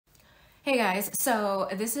Hey guys, so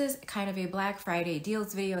this is kind of a Black Friday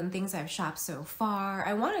deals video and things I've shopped so far.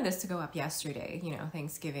 I wanted this to go up yesterday,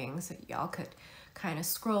 Thanksgiving, so y'all could kind of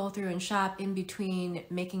scroll through and shop in between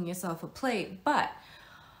making yourself a plate, but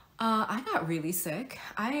I got really sick.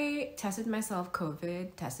 I tested myself for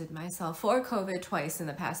COVID twice in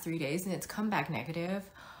the past 3 days and it's come back negative.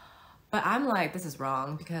 But I'm like, this is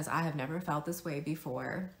wrong because I have never felt this way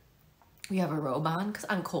before. We have a robe on because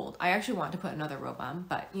I'm cold. I actually want to put another robe on,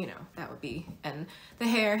 but that would be, and the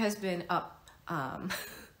hair has been up and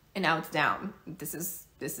now it's down. This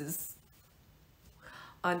is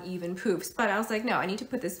uneven poofs, but I was like, no, I need to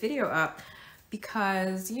put this video up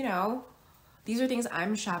because these are things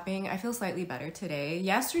I'm shopping. I feel slightly better today.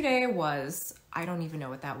 Yesterday was, I don't even know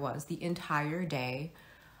what that was. The entire day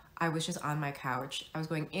I was just on my couch. I was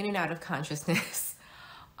going in and out of consciousness.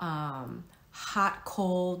 Hot,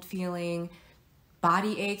 cold feeling,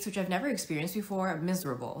 body aches, which I've never experienced before,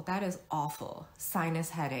 miserable. That is awful. Sinus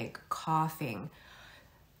headache, coughing.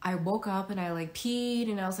 I woke up and I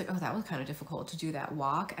peed and I was like, oh, that was kind of difficult to do that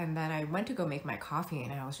walk. And then I went to go make my coffee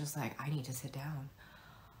and I was just like, I need to sit down.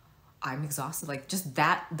 I'm exhausted. Just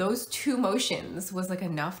those two motions was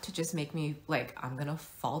enough to just make me I'm gonna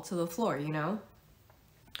fall to the floor,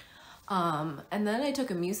 And then I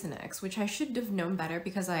took a Mucinex, which I should have known better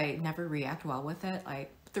because I never react well with it. I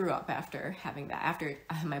threw up after having that. After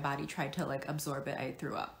my body tried to absorb it, I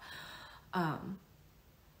threw up. And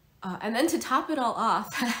then to top it all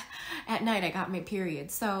off, at night I got my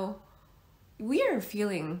period. So we are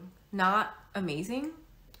feeling not amazing.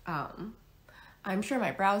 I'm sure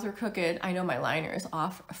my brows are crooked. I know my liner is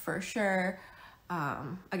off for sure.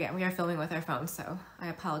 Again, we are filming with our phones, so I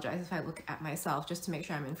apologize if I look at myself just to make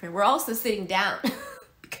sure I'm in frame. We're also sitting down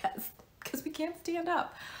because we can't stand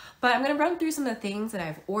up. But I'm going to run through some of the things that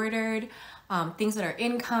I've ordered, things that are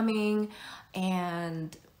incoming,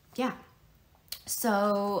 and yeah.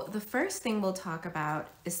 So the first thing we'll talk about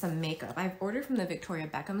is some makeup. I've ordered from the Victoria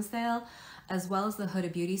Beckham sale as well as the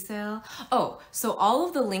Huda Beauty sale. Oh, so all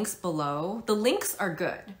of the links below, the links are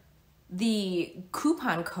good. The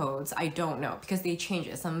coupon codes, I don't know because they change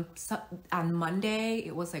it. Some on Monday,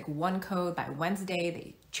 it was one code. By Wednesday,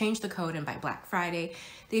 they changed the code, and by Black Friday,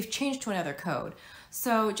 they've changed to another code.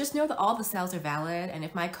 So just know that all the sales are valid, and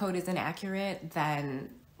if my code is inaccurate, then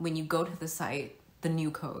when you go to the site, the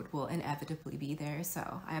new code will inevitably be there.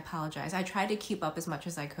 So I apologize. I tried to keep up as much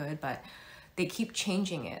as I could, but they keep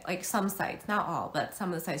changing it. Some sites, not all, but some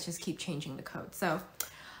of the sites just keep changing the code. So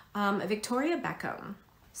Victoria Beckham.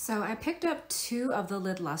 So I picked up 2 of the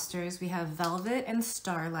lid lusters. We have Velvet and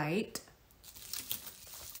Starlight.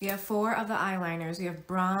 We have 4 of the eyeliners. We have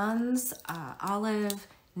Bronze, Olive,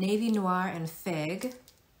 Navy Noir, and Fig.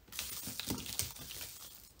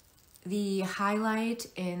 The highlight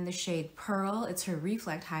in the shade Pearl. It's her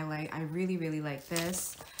Reflect highlight. I really, really like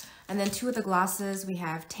this. And then 2 of the glosses. We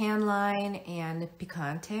have Tan Line and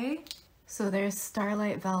Picante. So there's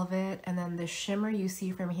Starlight Velvet, and then the shimmer you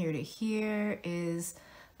see from here to here is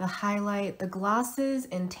the highlight. The glosses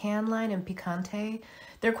in Tan Line and Picante,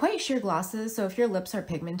 they're quite sheer glosses, so if your lips are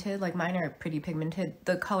pigmented, like mine are pretty pigmented,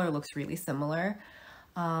 the color looks really similar.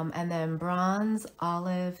 And then Bronze,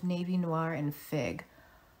 Olive, Navy Noir, and Fig.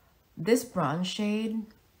 This bronze shade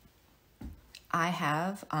I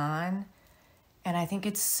have on, and I think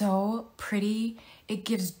it's so pretty. It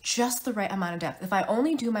gives just the right amount of depth. If I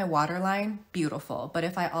only do my waterline, beautiful. But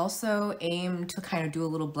if I also aim to kind of do a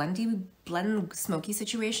little blend smoky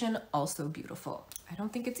situation, also beautiful. I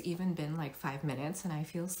don't think it's even been 5 minutes and I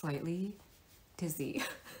feel slightly dizzy.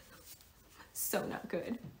 So not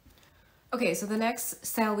good. Okay, so the next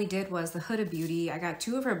sale we did was the Huda Beauty. I got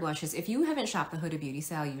 2 of her blushes. If you haven't shopped the Huda Beauty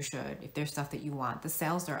sale, you should. If there's stuff that you want. The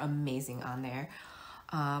sales are amazing on there.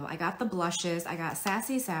 I got the blushes. I got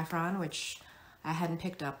Sassy Saffron, which I hadn't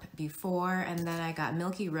picked up before. And then I got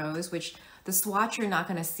Milky Rose, which the swatch you're not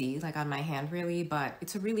going to see on my hand really, but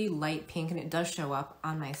it's a really light pink and it does show up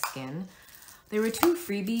on my skin. There were 2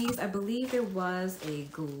 freebies. I believe there was a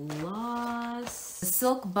gloss, a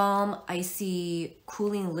Silk Balm Icy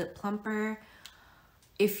Cooling Lip Plumper.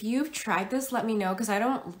 If you've tried this, let me know because I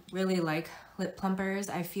don't really like lip plumpers.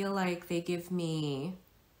 I feel like they give me,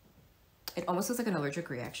 it almost looks like an allergic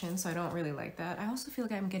reaction, so I don't really like that. I also feel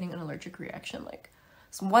like I'm getting an allergic reaction,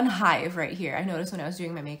 it's one hive right here. I noticed when I was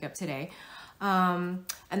doing my makeup today. And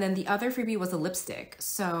then the other freebie was a lipstick.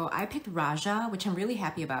 So I picked Raja, which I'm really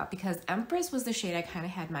happy about because Empress was the shade I kind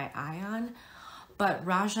of had my eye on, but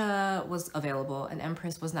Raja was available and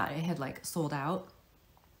Empress was not. It had sold out.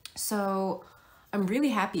 So I'm really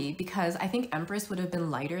happy because I think Empress would have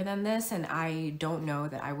been lighter than this, and I don't know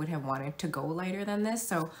that I would have wanted to go lighter than this.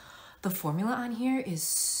 So the formula on here is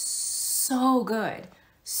so good.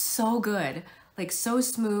 So good. Like so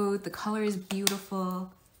smooth. The color is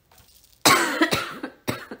beautiful.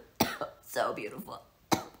 So beautiful.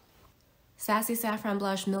 Sassy Saffron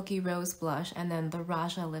Blush, Milky Rose Blush, and then the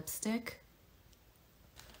Raja lipstick.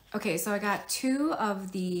 Okay, so I got 2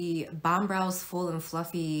 of the Balm Brows Full and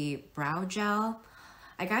Fluffy Brow Gel.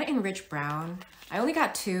 I got it in Rich Brown. I only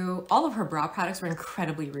got 2. All of her brow products were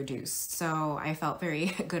incredibly reduced, so I felt very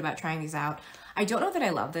good about trying these out. I don't know that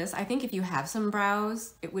I love this. I think if you have some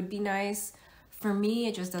brows, it would be nice. For me,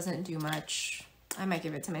 it just doesn't do much. I might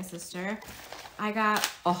give it to my sister. I got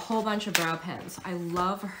a whole bunch of brow pens. I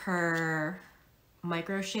love her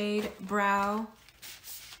Micro Shade Brow.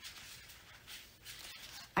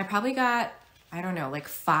 I probably got, I don't know, like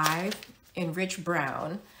 5 in Rich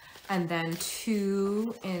Brown and then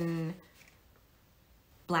 2 in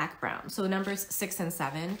Black Brown. So numbers 6 and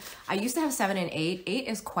 7. I used to have 7 and 8. 8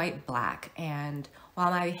 is quite black, and while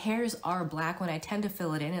my hairs are black, when I tend to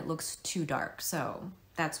fill it in, it looks too dark. So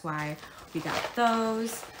that's why we got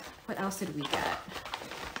those. What else did we get?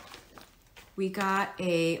 We got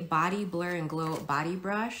a Body Blur and Glow body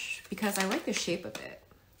brush because I like the shape of it.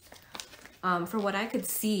 For what I could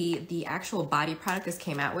see, the actual body product this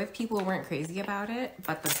came out with, people weren't crazy about it,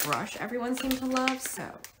 but the brush everyone seemed to love,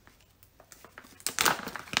 so.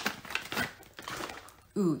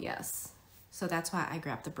 Ooh, yes. So that's why I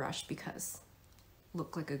grabbed the brush, because it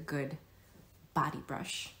looked like a good body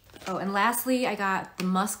brush. Oh, and lastly, I got the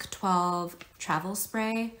Musk 12 Travel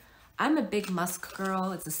Spray. I'm a big musk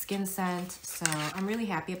girl. It's a skin scent, so I'm really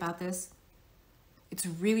happy about this. It's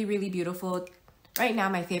really, really beautiful. Right now,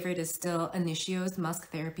 my favorite is still Initio's Musk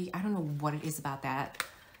Therapy. I don't know what it is about that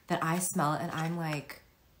I smell it and I'm like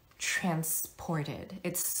transported.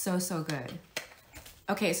 It's so, so good.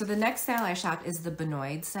 Okay, so the next sale I shopped is the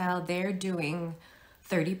Binoid sale. They're doing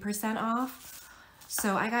 30% off.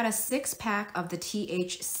 So I got a 6-pack of the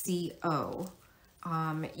THCO.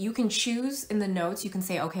 You can choose in the notes, you can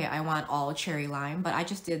say, okay, I want all cherry lime, but I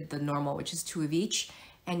just did the normal, which is 2 of each.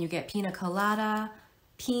 And you get pina colada,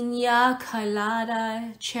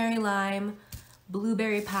 cherry lime,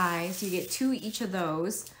 blueberry pie. So you get 2 each of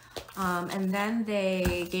those. And then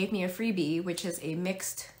they gave me a freebie, which is a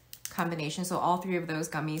mixed combination. So all 3 of those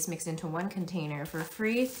gummies mixed into 1 container for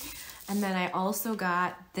free. And then I also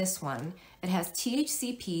got this one. It has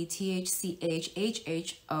THCP, THCH,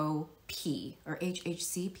 HHOP, or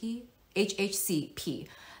HHCP? HHCP.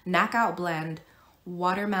 Knockout blend,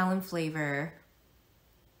 watermelon flavor.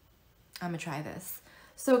 I'm gonna try this.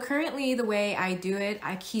 So currently the way I do it,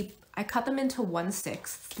 I cut them into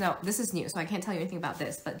 1/6. No, this is new, so I can't tell you anything about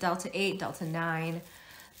this, but Delta 8, Delta 9,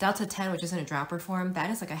 Delta 10, which is in a dropper form, that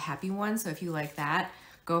is like a happy one. So if you like that,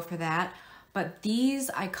 go for that. But these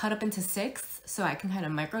I cut up into 6 so I can kind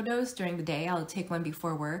of microdose during the day. I'll take one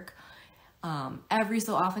before work. Every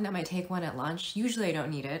so often I might take one at lunch. Usually I don't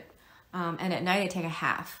need it. And at night I take a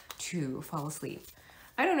half to fall asleep.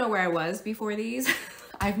 I don't know where I was before these.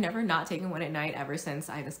 I've never not taken one at night ever since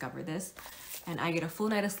I discovered this. And I get a full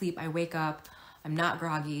night of sleep. I wake up, I'm not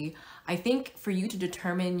groggy. I think for you to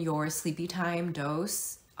determine your sleepy time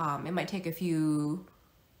dose, it might take a few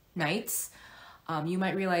nights. You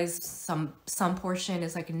might realize some portion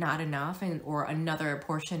is like not enough, or another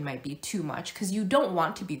portion might be too much, because you don't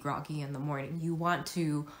want to be groggy in the morning. You want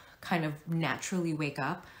to kind of naturally wake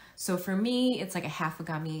up. So for me, it's like a half a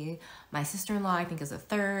gummy. My sister-in-law, I think, is a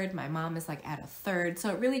 1/3. My mom is like at a 1/3. So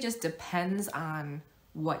it really just depends on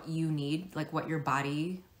what you need, like what your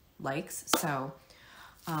body likes. So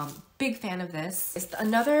big fan of this.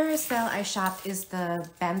 Another sale I shopped is the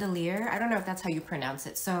Bandolier. I don't know if that's how you pronounce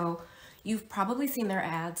it. So you've probably seen their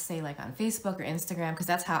ads, say like on Facebook or Instagram, because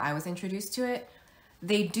that's how I was introduced to it.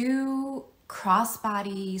 They do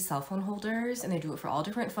crossbody cell phone holders, and they do it for all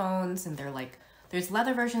different phones, and they're like, there's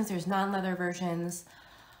leather versions, there's non-leather versions,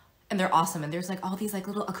 and they're awesome. And there's like all these like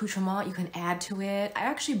little accoutrements you can add to it. I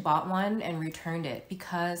actually bought one and returned it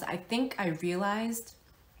because I think I realized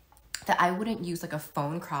that I wouldn't use like a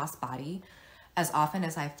phone crossbody as often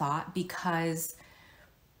as I thought, because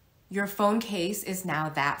your phone case is now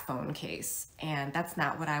that phone case, and that's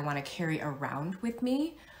not what I want to carry around with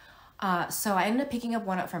me. So I ended up picking up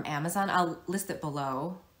one up from Amazon. I'll list it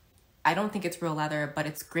below. I don't think it's real leather, but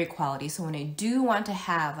it's great quality. So when I do want to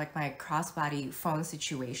have like my crossbody phone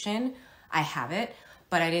situation, I have it,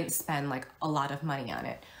 but I didn't spend like a lot of money on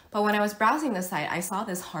it. But when I was browsing the site, I saw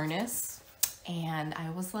this harness and I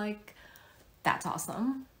was like, that's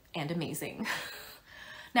awesome and amazing.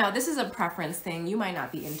 Now, this is a preference thing. You might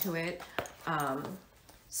not be into it.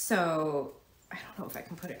 So I don't know if I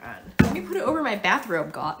can put it on. Let me put it over my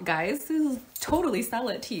bathrobe, guys. This is totally sell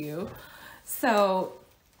it to you. So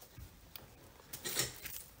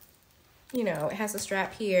you know, it has a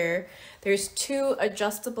strap here. There's 2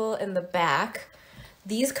 adjustable in the back.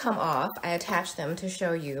 These come off. I attach them to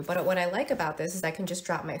show you. But what I like about this is I can just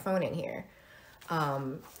drop my phone in here.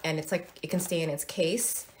 And it's like, it can stay in its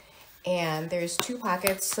case. And there's 2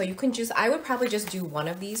 pockets. So you can just, I would probably just do one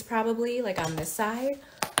of these probably, like on this side.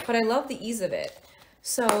 But I love the ease of it.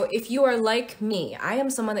 So if you are like me, I am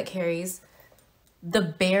someone that carries the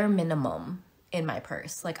bare minimum in my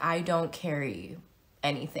purse. Like, I don't carry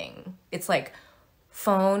anything. It's like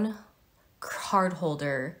phone, card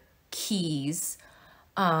holder, keys,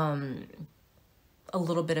 a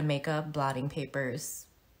little bit of makeup, blotting papers.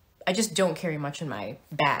 I just don't carry much in my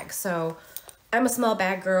bag. So I'm a small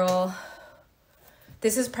bag girl.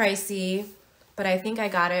 This is pricey, but I think I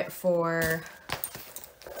got it for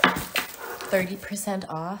 30%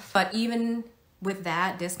 off. But even with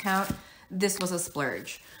that discount, this was a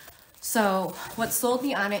splurge. So what sold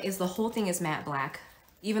me on it is the whole thing is matte black.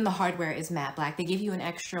 Even the hardware is matte black. They give you an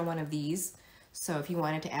extra one of these. So if you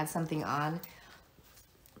wanted to add something on.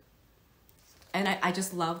 And I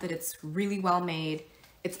just love that it's really well made.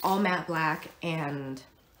 It's all matte black and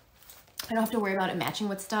I don't have to worry about it matching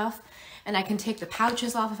with stuff. And I can take the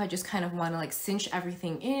pouches off if I just kind of want to like cinch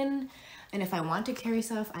everything in. And if I want to carry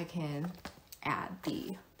stuff, I can add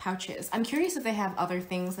the pouches. I'm curious if they have other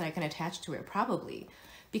things that I can attach to it, probably,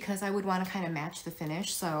 because I would want to kind of match the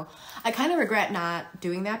finish. So I kind of regret not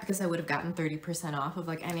doing that because I would have gotten 30% off of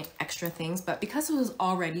like any extra things. But because it was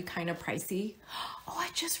already kind of pricey, oh, I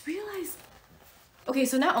just realized. Okay,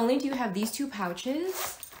 so not only do you have these 2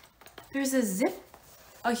 pouches, there's a zip,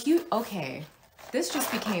 a huge, okay. This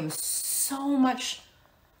just became so much,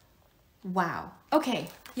 wow. Okay,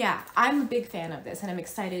 yeah, I'm a big fan of this and I'm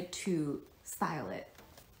excited to style it.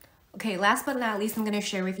 Okay, last but not least, I'm gonna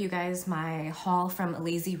share with you guys my haul from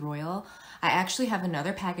Alizeh Royal. I actually have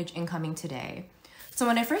another package incoming today. So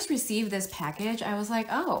when I first received this package, I was like,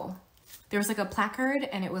 oh, there was like a placard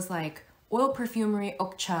and it was like oil perfumery,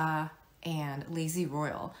 Okcha, and Alizeh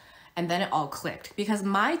Royal. And then it all clicked because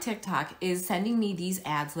my TikTok is sending me these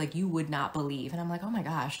ads like you would not believe. And I'm like, oh my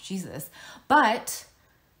gosh, Jesus. But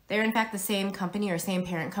they're in fact the same company or same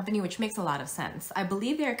parent company, which makes a lot of sense. I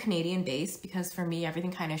believe they're Canadian based because for me,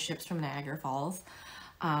 everything kind of ships from Niagara Falls.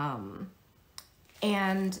 And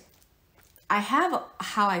I have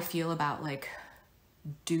how I feel about like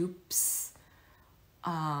dupes,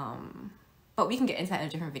 but we can get into that in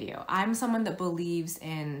a different video. I'm someone that believes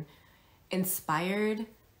in inspired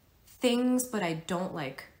things, but I don't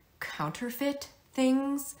like counterfeit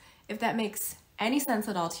things, if that makes any sense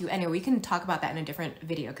at all to you. Anyway, we can talk about that in a different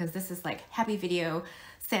video because this is like happy video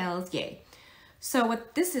sales, yay. So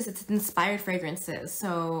what this is, it's inspired fragrances,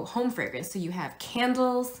 so home fragrance. So you have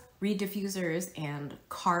candles, reed diffusers, and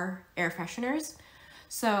car air fresheners.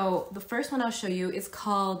 So the first one I'll show you is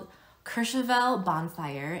called Courchevel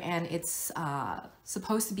Bonfire, and it's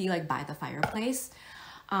supposed to be like by the fireplace.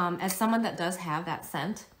 As someone that does have that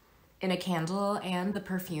scent in a candle and the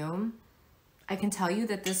perfume, I can tell you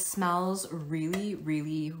that this smells really,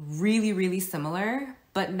 really, really, really similar,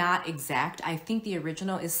 but not exact. I think the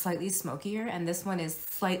original is slightly smokier and this one is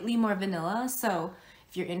slightly more vanilla. So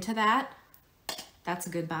if you're into that, that's a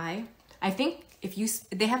good buy. I think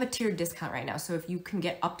they have a tiered discount right now. So if you can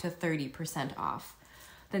get up to 30% off.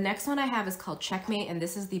 The next one I have is called Checkmate, and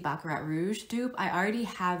this is the Baccarat Rouge dupe. I already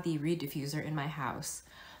have the reed diffuser in my house.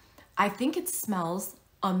 I think it smells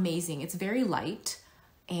amazing. It's very light,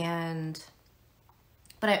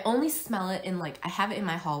 but I only smell it in like, I have it in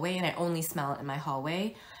my hallway and I only smell it in my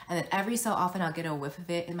hallway. And then every so often I'll get a whiff of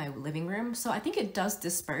it in my living room. So I think it does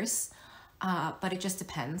disperse, but it just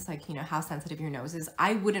depends, like, you know, how sensitive your nose is.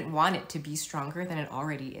 I wouldn't want it to be stronger than it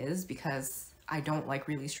already is because I don't like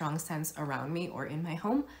really strong scents around me or in my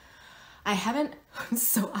home. I haven't, I'm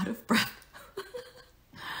so out of breath.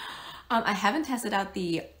 I haven't tested out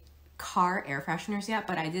the car air fresheners yet,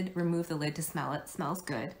 but I did remove the lid to smell it. It smells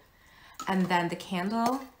good. And then the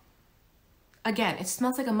candle, again, it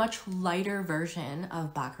smells like a much lighter version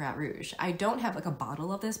of Baccarat Rouge. I don't have like a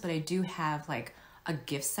bottle of this, but I do have like a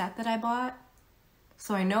gift set that I bought.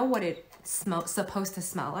 So I know what it's supposed to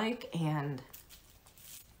smell like, and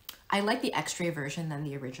I like the extra version than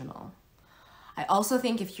the original. I also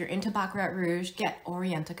think if you're into Baccarat Rouge, get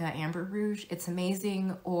Orientica Amber Rouge. It's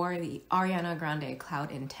amazing. Or the Ariana Grande Cloud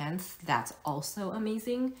Intense. That's also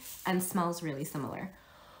amazing and smells really similar.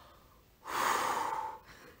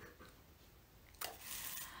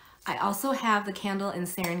 I also have the candle in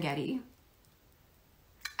Serengeti.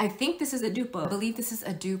 I think this is a dupe of, I believe this is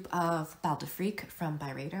a dupe of Bal de Freak from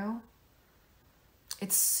Byredo.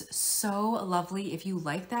 It's so lovely. If you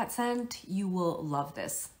like that scent, you will love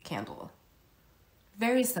this candle.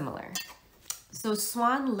 Very similar. So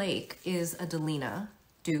Swan Lake is a Delina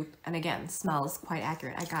dupe, and again, smells quite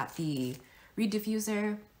accurate. I got the Reed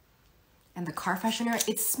diffuser and the car freshener.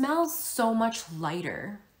 It smells so much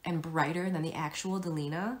lighter and brighter than the actual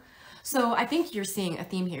Delina. So I think you're seeing a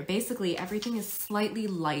theme here. Basically, everything is slightly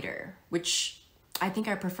lighter, which I think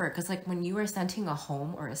I prefer, because like when you are scenting a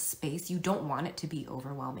home or a space, you don't want it to be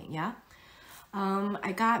overwhelming, yeah?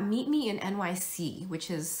 I got Meet Me in NYC, which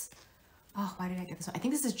is, oh, why did I get this one? I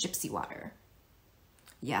think this is Gypsy Water.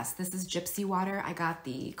 Yes, this is Gypsy Water. I got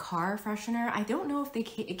the car freshener. I don't know if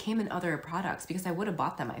it came in other products because I would have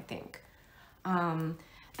bought them, I think. And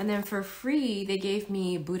then for free, they gave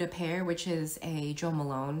me Buddha Pear, which is a Jo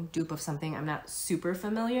Malone dupe of something I'm not super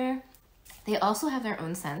familiar. They also have their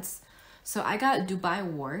own scents. So I got Dubai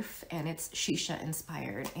Wharf, and it's shisha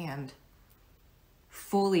inspired, and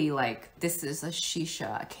fully like this is a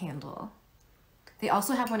shisha candle. They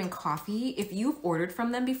also have one in coffee. If you've ordered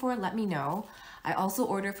from them before, let me know. I also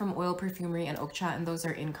ordered from Oil Perfumery and Okcha, and those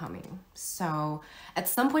are incoming. So at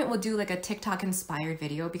some point we'll do like a TikTok inspired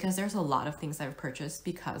video, because there's a lot of things I've purchased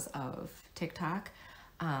because of TikTok.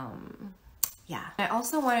 Yeah. I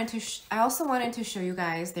also wanted to show you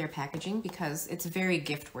guys their packaging because it's very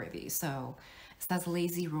gift worthy. So it says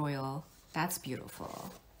Lazy Royal. That's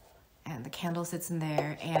beautiful. And the candle sits in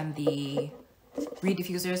there, and the Reed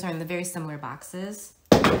diffusers are in the very similar boxes.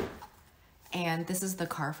 And this is the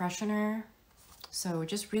car freshener. So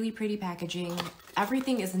just really pretty packaging.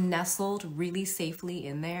 Everything is nestled really safely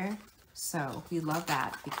in there. So we love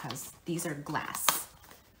that because these are glass.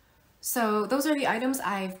 So those are the items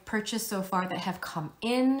I've purchased so far that have come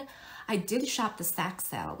in. I did shop the Saks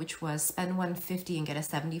sale, which was spend $150 and get a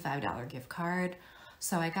 $75 gift card.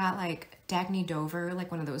 So I got like Dagny Dover, like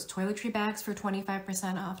one of those toiletry bags for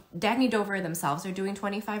 25% off. Dagny Dover themselves are doing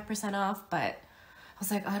 25% off, but I was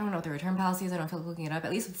like, I don't know what the return policy is. I don't feel like looking it up. At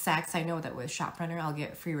least with Saks, I know that with ShopRunner, I'll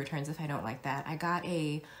get free returns if I don't like that. I got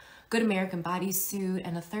a Good American bodysuit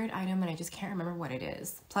and a third item, and I just can't remember what it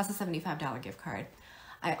is, plus a $75 gift card.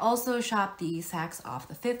 I also shopped the Saks Off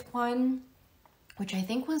the Fifth one, which I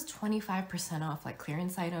think was 25% off, like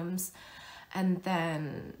clearance items. And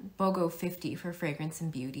then BOGO 50 for fragrance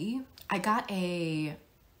and beauty. I got a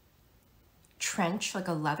trench, like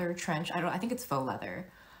a leather trench. I think it's faux leather.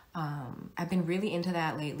 I've been really into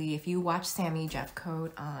that lately. If you watch Sammy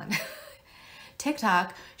Jeffcoat on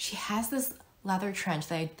TikTok, she has this leather trench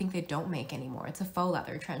that I think they don't make anymore. It's a faux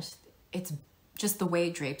leather trench. It's just the way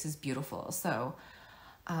it drapes is beautiful. So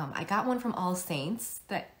I got one from All Saints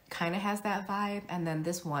that kind of has that vibe, and then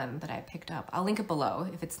this one that I picked up, I'll link it below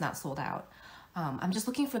if it's not sold out. I'm just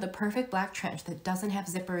looking for the perfect black trench that doesn't have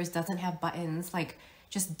zippers, doesn't have buttons, like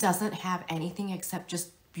just doesn't have anything except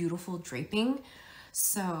just beautiful draping.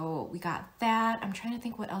 So we got that. I'm trying to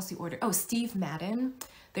think what else we ordered. Oh, Steve Madden.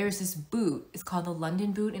 There's this boot. It's called the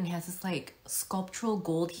London boot, and it has this like sculptural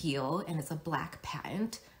gold heel, and it's a black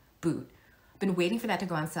patent boot. Been waiting for that to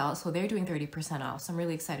go on sale, so they're doing 30% off, so I'm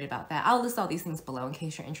really excited about that. I'll list all these things below in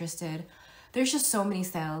case you're interested. There's just so many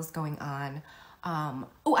sales going on.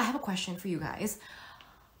 Oh, I have a question for you guys.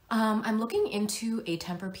 I'm looking into a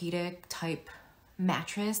Tempur-Pedic type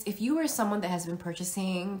mattress. If you are someone that has been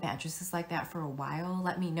purchasing mattresses like that for a while,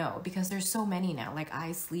 let me know, because there's so many now, like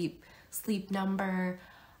iSleep, Sleep Number,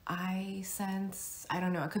 iSense, I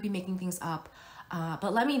don't know, I could be making things up.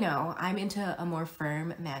 But let me know. I'm into a more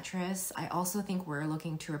firm mattress. I also think we're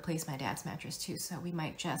looking to replace my dad's mattress too, so we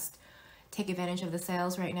might just take advantage of the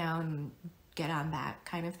sales right now and get on that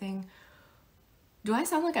kind of thing. Do I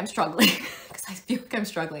sound like I'm struggling? Because I feel like I'm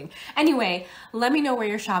struggling. Anyway, let me know where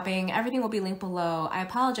you're shopping. Everything will be linked below. I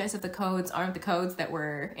apologize if the codes aren't the codes that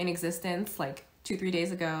were in existence like 2-3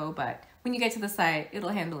 days ago, but when you get to the site, it'll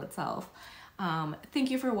handle itself.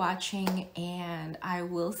 Thank you for watching, and I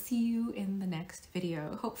will see you in the next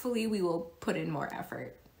video. Hopefully we will put in more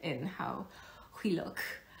effort in how we look.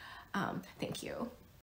 Thank you.